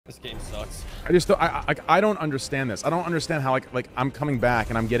This game sucks. I just don't, I don't understand this. I don't understand how like I'm coming back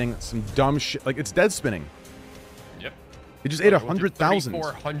and I'm getting some dumb shit. Like it's dead spinning. Yep. It just ate 100,000.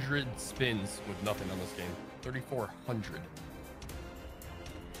 3,400 spins with nothing on this game. 3,400.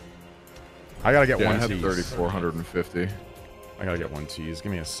 I gotta get Yeah, one I had tease. 3,450. I gotta get one tease.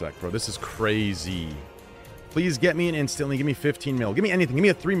 Give me a sec, bro. This is crazy. Please get me an instantly. Give me 15 mil. Give me anything. Give me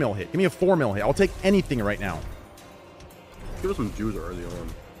a 3 mil hit. Give me a 4 mil hit. I'll take anything right now. Give us some juice early on.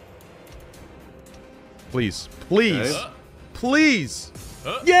 Please. Please. Okay. Please.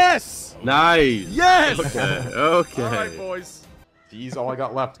 Yes! Nice. Yes! Okay. Okay. All right, boys. Tease all I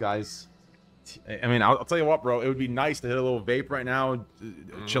got left, guys. I mean, I'll tell you what, bro. It would be nice to hit a little vape right now.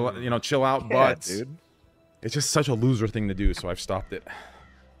 Chill, you know, chill out, but dude. It's just such a loser thing to do, so I've stopped it.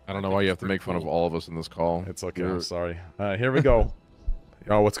 I don't know why you have to make fun of all of us in this call. It's okay. I'm sorry. Here we go.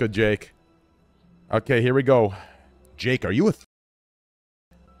 Oh, what's good, Jake? Okay, here we go. Jake, are you a...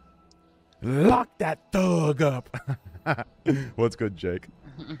 Lock that thug up. What's good, Jake?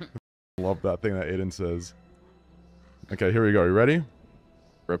 Love that thing that Aiden says. Okay, here we go. You ready?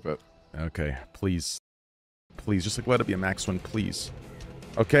 Rip it. Okay, please. Please, just like let it be a max win, please.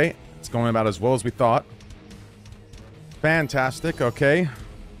 Okay, it's going about as well as we thought. Fantastic, okay.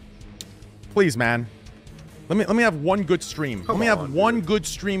 Please, man. Let me have one good stream. Let me have one good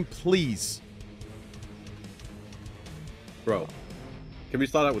stream, please. Bro, can we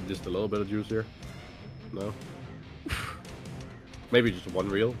start out with just a little bit of juice here? No? Maybe just one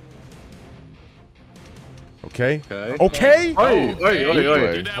reel? Okay. Okay. Okay!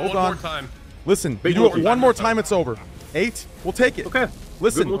 Hey. Hold on. Time. Listen, you do it one more time, it's over. 8, we'll take it. Okay.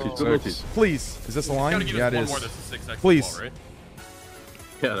 Listen, good multis. Please. Is this a line? Yeah, it is. Please. Please.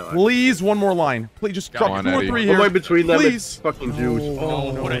 Yeah, no, Please, one more line. Please, just drop 2 or 3 here. Right between them, please. it's fucking juice.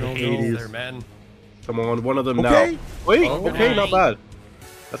 Oh, what an 80s there, man. Come on, one of them okay. now. Wait, okay, not bad.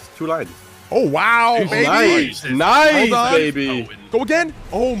 That's 2 lines. Oh, wow, baby. Nice, baby. Go again.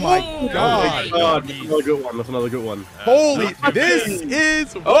 Oh, my God. God. That's another good one. That's another good one. Holy, this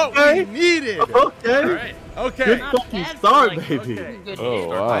is what we needed. Okay. Right. Okay. Good fucking start, baby. Oh,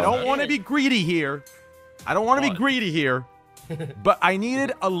 wow. I don't want to be greedy here. I don't want to be greedy here. But I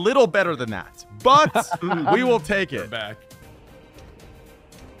needed a little better than that. But we will take it. Back.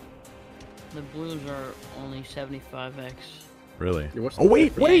 The blues are only 75x. Really? Yeah, Oh,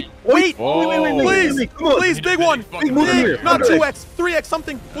 wait. Please, big one. Big move here. Not 2x, 3x,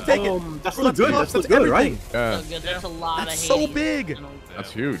 something. We'll take it. That's still good. That's still good, right? Yeah. So good. That's a lot That's of so hate. big.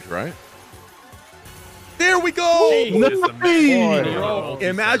 That's huge, right? There we go. Bro,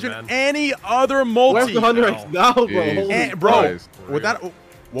 Imagine any other multi. Where's the 100x now, bro? Jeez. Bro, Christ. with that,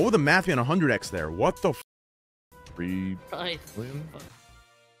 what would the math be on 100x there? What the f? 3 Nice. million?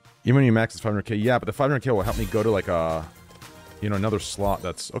 Even when you max is 500k, yeah, but the 500k will help me go to like a, you know, another slot.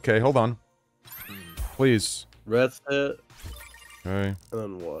 That's okay. Hold on, please. Red set. Okay. And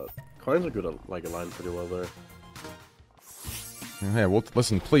then what? Coins are good on like a line pretty well there. Hey, well,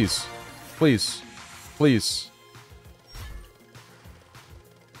 listen, please, please, please.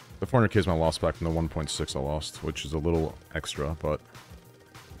 The 400k is my loss back from the 1.6 I lost, which is a little extra, but.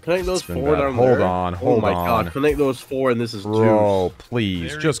 Connect those It's been 4 bad. down Hold there. on, Oh hold my on. god, connect those 4 and this is Bro, juice.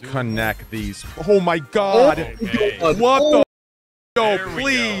 please, Very just good. connect these. Oh my god. Okay. What the? Yo, There we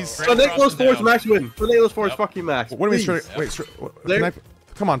please. go. Connect those 4s Down. max win. Connect those 4s fucking max. What do you mean please. straight? Wait, straight. There. Can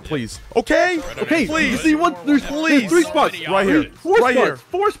I, come on, please. Okay. Okay, Please. you see what? There's Please. 3 spots. Right here. 4 Right spots. here.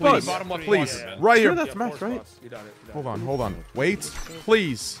 4 spots. Bottom left Please. quadrant, man. Right Sure, here. that's max, right? Hold on, hold on. Wait,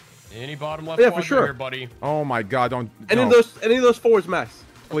 please. Any bottom left Yeah, for quadrant sure. here, buddy. Oh my god, don't. Any No. of those 4s max.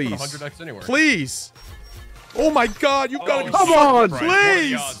 Put Please. 100x anywhere. Please. Oh my god, you've got to be. Come on, Christ, what are the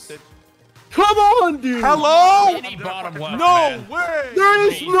please. odds? Come on, dude. Hello? Any bottom left, No man. way. There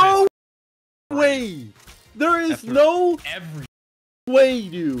is Jesus. no way. There is After no Every way,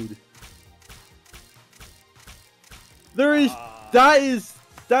 dude. There is. That is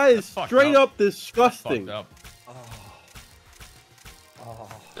fucked straight up. up disgusting. fucked up.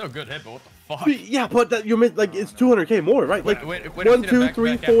 Still a good hit, but what the fuck? Yeah, but that you meant like it's 200k more, right? Like Wait, 1, 2,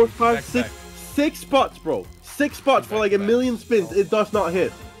 3, 4, 5, back, 6, 6 spots, bro. 6 spots for like a million spins. It does not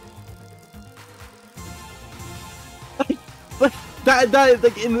hit. Like that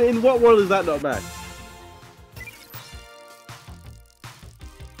like in what world is that not max?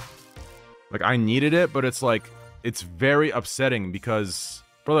 Like I needed it, but it's like it's very upsetting because,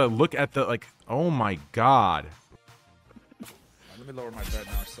 brother, look at the like. Oh my god. Let me lower my bet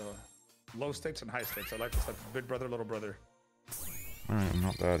now. So, low stakes and high stakes. I like this, like big brother, little brother. All right,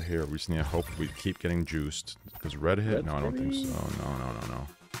 not bad here. We just need to hope we keep getting juiced because red hit. No, I don't think so.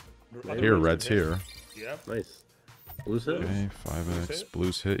 No. Here, red's here. Yep. Nice. Blues hit? Okay, 5x.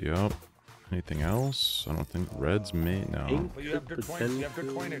 Blues hit, yup. Anything else? I don't think reds may. No. Pink But you have good coins. You have good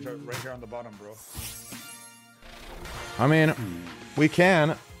coinage right here on the bottom, bro. I mean, we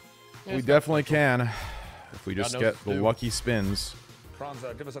can. We definitely can. If we just God knows get what the to do. lucky spins. Franz,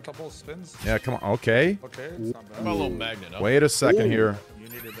 give us a couple spins. Yeah, come on. Okay. Okay, it's not How about bad. a little magnet? Huh? Wait a second here. You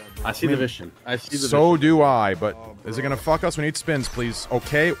needed that, bro. I see the vision. I see the So vision. do I, but Oh, is it bro. gonna fuck us? We need spins, please.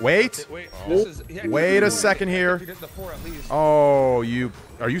 Okay, wait. Wait, this is, yeah, Wait you a did second four. here. You did the 4 at least. Oh,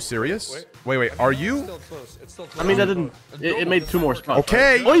 are you serious? Wait, are It's you? still close. It's still close. I mean, that didn't. It made 2 more spots.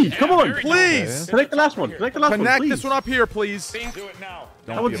 Okay. Oi, come on, very Please. Connect the last one. Connect the last one, Connect please. this one up here, please. Do it now.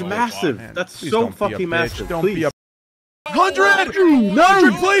 Don't That be one's a bitch, massive. man. That's Please so don't be a fucking bitch. massive. Don't please. be a 100!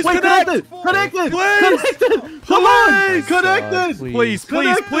 Nice! Please Wait, connect! Connected! Please! Connected! Come on! Please! Connected!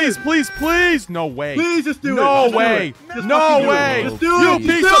 Please, please. No way. Please just do it. No Just do way. it. Just No fucking do it. way. Just do You it.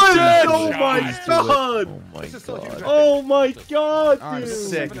 piece Do of it. shit. Oh my god! This is still huge, I think. Oh my god, dude! I'm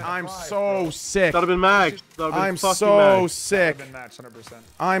sick. 7 I'm and 5, so bro. sick. That'd have been max. That'd have been I'm fucking so max. sick. Been matched 100%.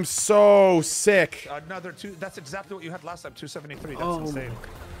 I'm so sick. Another 2. That's exactly what you had last time. 273. That's Oh insane.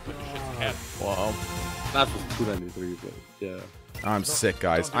 Wow. That was 293, but yeah. I'm sick,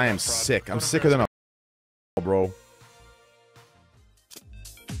 guys. don't do I am that, Frog. sick. I'm Don't sicker than a bro.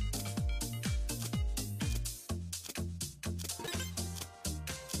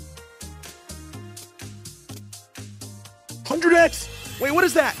 $100X. Wait, what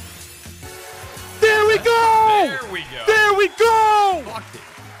is that? There we go. There we go. There we go. Fucked it.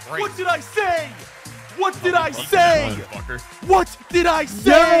 Great. What did I say? What did I say? Motherfucker. What did I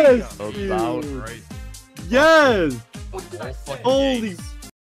say? Yes! About dude. right. Yes! Whole fucking Holy games.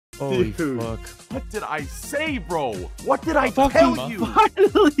 Holy dude. fuck. What did I say, bro? What did I Fucking tell you?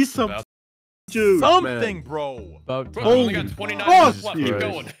 finally some About- juice, Something, man. bro. About Bro, we only Holy got 29 fuck, minutes left. Keep dude.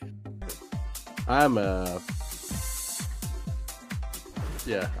 going. I'm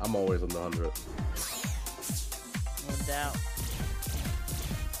yeah, I'm always on the 100. No doubt.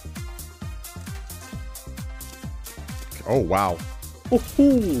 Oh, wow.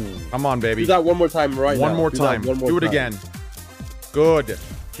 Ooh. Come on, baby. Do that one more time right now. One more Do that time. one more Do it time. again. Good.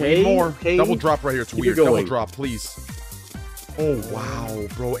 Okay, Need more. okay. Double drop right here. It's Keep it weird. Double going. drop, please. Oh, wow,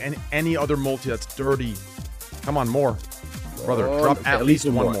 bro. And any other multi that's dirty. Come on, more. Brother, drop Okay, at least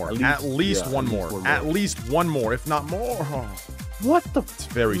one more. At At least yeah, one at least more. one At least one more, if not more. Oh, What the? it's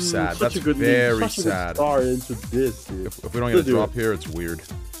very sad. Such That's a good very such a good sad. Star into this, dude. If we don't Still get a do drop it. here, it's weird.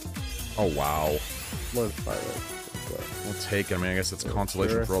 Oh, wow. One fire. We'll take it. I mean, I guess it's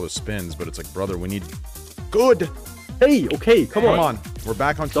consolation Sure. for all the spins, but it's like, brother, we need good. Hey, okay, come on. We're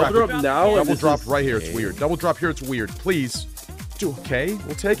back on track. Double drop now. and Double this drop is- right here. It's weird. Double drop here. It's weird. Please. Okay,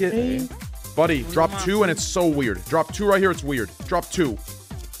 we'll take it. Okay. Buddy, drop 2 and it's so weird. Drop 2 right here. It's weird. Drop 2.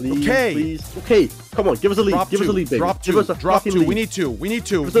 Please, Okay. please. Okay, come on, give us a lead. Drop Give 2. us a lead, baby. Drop 2. Give us a Drop fucking 2. lead. We need 2. We need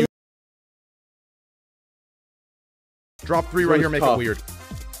 2. Give us a- Drop 3 So right it's here. Make tough. it weird.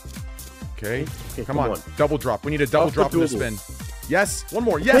 Okay. Okay, Come on. Double drop. We need a double Tough drop but in the doable. spin. Yes. One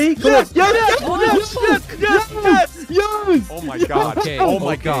more. Yes. Hey, come Yes. on. Yes, Yes. yes, Yes. Yes. Yes. Yes! Oh my god. Okay, Oh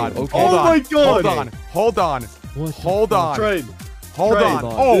my okay, god. okay. Hold Oh on. my God. Hold on. Hold on. What the Hold fuck? on. Train. Hold Train. on.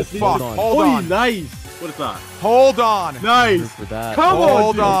 Hold on. Oh This needs- fuck. on. Hold Oi, on. nice. What is that? Hold on. Nice. For that. Come on,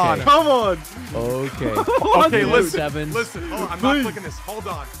 Hold dude. on. Come on. Okay. Okay, dude. listen. 7. Listen. Hold on. I'm not Please. clicking this. Hold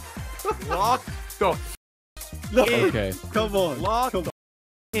on. Lock the No. Okay. Come on. lock Come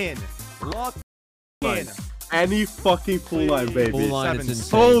in. Lock on. in. Any fucking full line, baby. Full line is 7,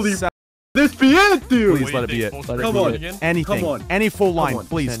 insane. Holy This be it, dude. Please let it be it. Let it Come be on. it. Anything. Come on. Any full line, on.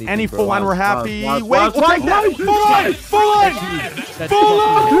 please. Anything, Any bro. full line, we're happy. Wow, wow, Wait, wow, we'll take wow, that. wow. Full line. Full line. That's Full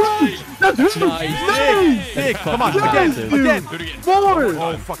fucking line. That's nice. Big. Come on. fucking Again. massive. Again. Do it again. more.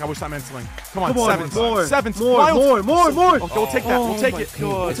 Oh, fuck. I wish I'm answering. Come on. Come on, Sevens. more. Sevens. More, Wild. more. Okay, we'll take that. Oh We'll take my it.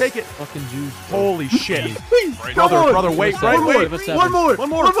 God. We'll take it. Fucking juice. bro. Holy shit. Please, Right. come on. Brother, wait, Give us right, seven. wait. Give us One more. One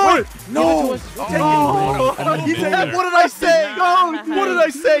more. One more. Wait. No. us. We'll take it. Oh, He said, there. what did I say? No, What did I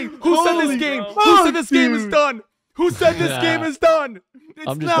say? Who said this Holy game? fuck, Who said this game is dude. done? Who said this Nah. game is done? It's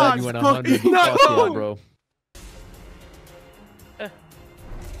I'm just not. glad you went 100. It's not. Fuck yeah, bro.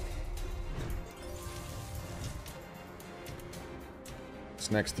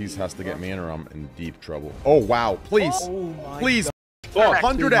 This next tease has to get me in or I'm in deep trouble. Oh, wow. Please. Please. Fuck.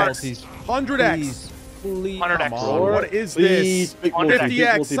 100x. 100x. Please. Please. 100x. Come on. What is Please, this? big multi, big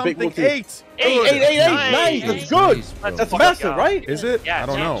 50x. multi, big Something multi. 8. Nice. Nice. That's good. Nice, bro. That's Oh, massive, God. right? Is it? Yeah, I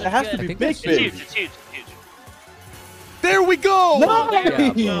don't it's know. It has to I be think big, that's It's big. huge. It's huge. It's huge. There we go.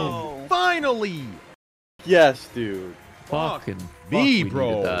 Nice. No. Finally. Yes, dude. Fucking V, fuck, we bro.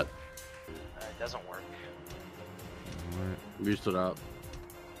 needed that. It doesn't work. We stood up.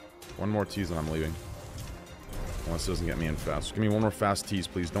 One more tease and I'm leaving. Unless it doesn't get me in fast. Give me one more fast tease,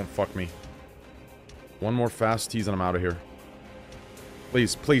 please. Don't fuck me. One more fast tease and I'm out of here.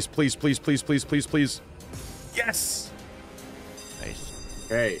 Please, please, please, please, please, please, please, please. Yes! Nice.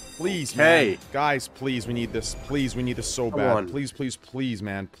 Okay. Please, Okay. man. Guys, please, we need this. Please, we need this so Come bad. on. Please, please, please,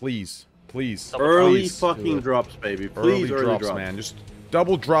 man. Please. Please. Early Please. fucking drops, baby. Please, early drops. man. Just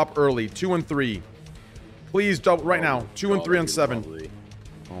double drop early. 2 and 3. Please double right now. 2 and 3 on 7. Probably.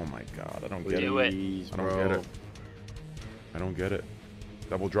 Oh my god, I don't get Do it. it. I don't get it. I don't get it.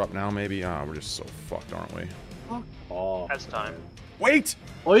 Double drop now, maybe? Ah, we're just so fucked, aren't we? Oh. Has time. Wait!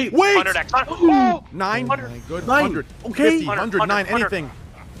 Wait. Wait! 100x. Oh! 9? 100. Good. 9. 100. Okay. 50, 100, 9, 100. anything.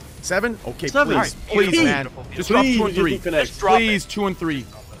 7? Okay, 7. please. Please, Okay. man. Just drop Please, 2 and 3. just connect. Just drop Please, 2 and 3.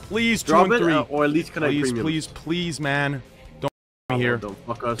 Please, 2 Drop and it, 3. or at least connect Please, premium. please, please, man. Don't me here. Don't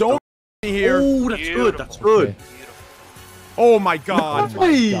fuck us. Don't me here. Oh, that's good. That's good. Okay. Oh my god.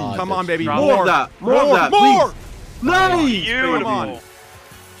 Nice. God, Come on, that's baby. drop. More More of that. More of that, More! please. Nice. Beautiful. Come on.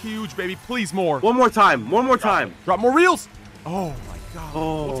 Huge, baby. Please, more. One more time. One more time. Drop more reels. Oh my god.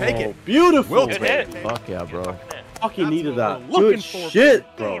 Oh, We'll take it. Beautiful. We'll Good take hit. it. Fuck yeah, bro. Fucking needed that. Looking Good for shit,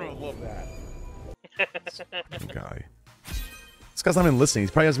 Bro, bro. love that. Guy. This guy's not even listening.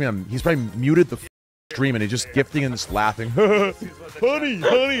 He's probably muted the stream and he's just gifting and just laughing.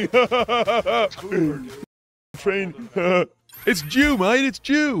 honey. Train. It's Jew, mate. It's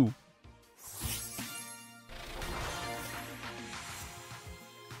Jew.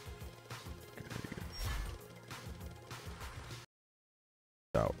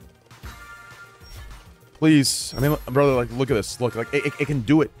 Out. Please. I mean, brother, like, look at this. Look, like, it can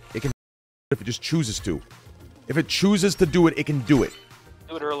do it. It can if it just chooses to. If it chooses to do it, it can do it.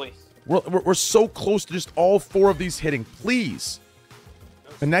 Do it early. We're so close to just all 4 of these hitting. Please.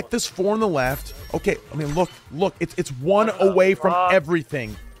 Connect this 4 on the left. Okay, I mean, look. It's 1 away from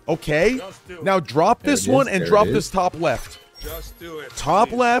everything. Okay? Now drop this one and drop this top left. Just do it. Top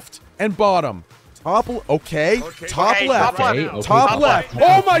please. left and bottom. Okay. Top Okay, left. top left. Top Okay, left. top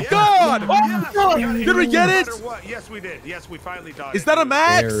Oh my Yes. god! Yes. Did we get it? No matter what. Yes, we did. Yes, we finally got it. Is that a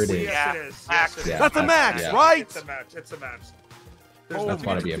max? There it is. Yes, it is. Yes, it is. Yeah. That's a max, Yeah. right? It's a match. It's a match. There's Oh nothing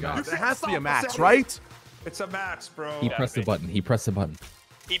my you can God. do. It It has to be a max, It's right? It's a match, bro. He pressed the button. He pressed the button.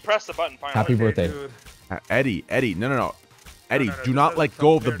 He pressed the button finally. Happy Okay, birthday. dude. Eddie, no. Eddie, no, do this not doesn't let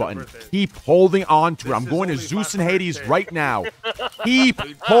go of the compare to button. birthday. Keep holding on to it. This I'm is going to only Zeus my and Hades birthday. right now. Keep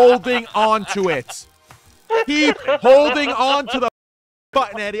holding on to it. Keep holding on to the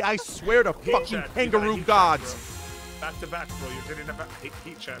button, Eddie. I swear to fucking chat. kangaroo Heat gods. chat, back to back, bro. You're getting a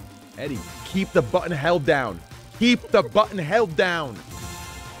heat chat. Eddie, keep the button held down. Keep the button held down.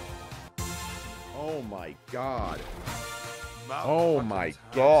 Oh my god. Oh my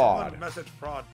god. Message fraud.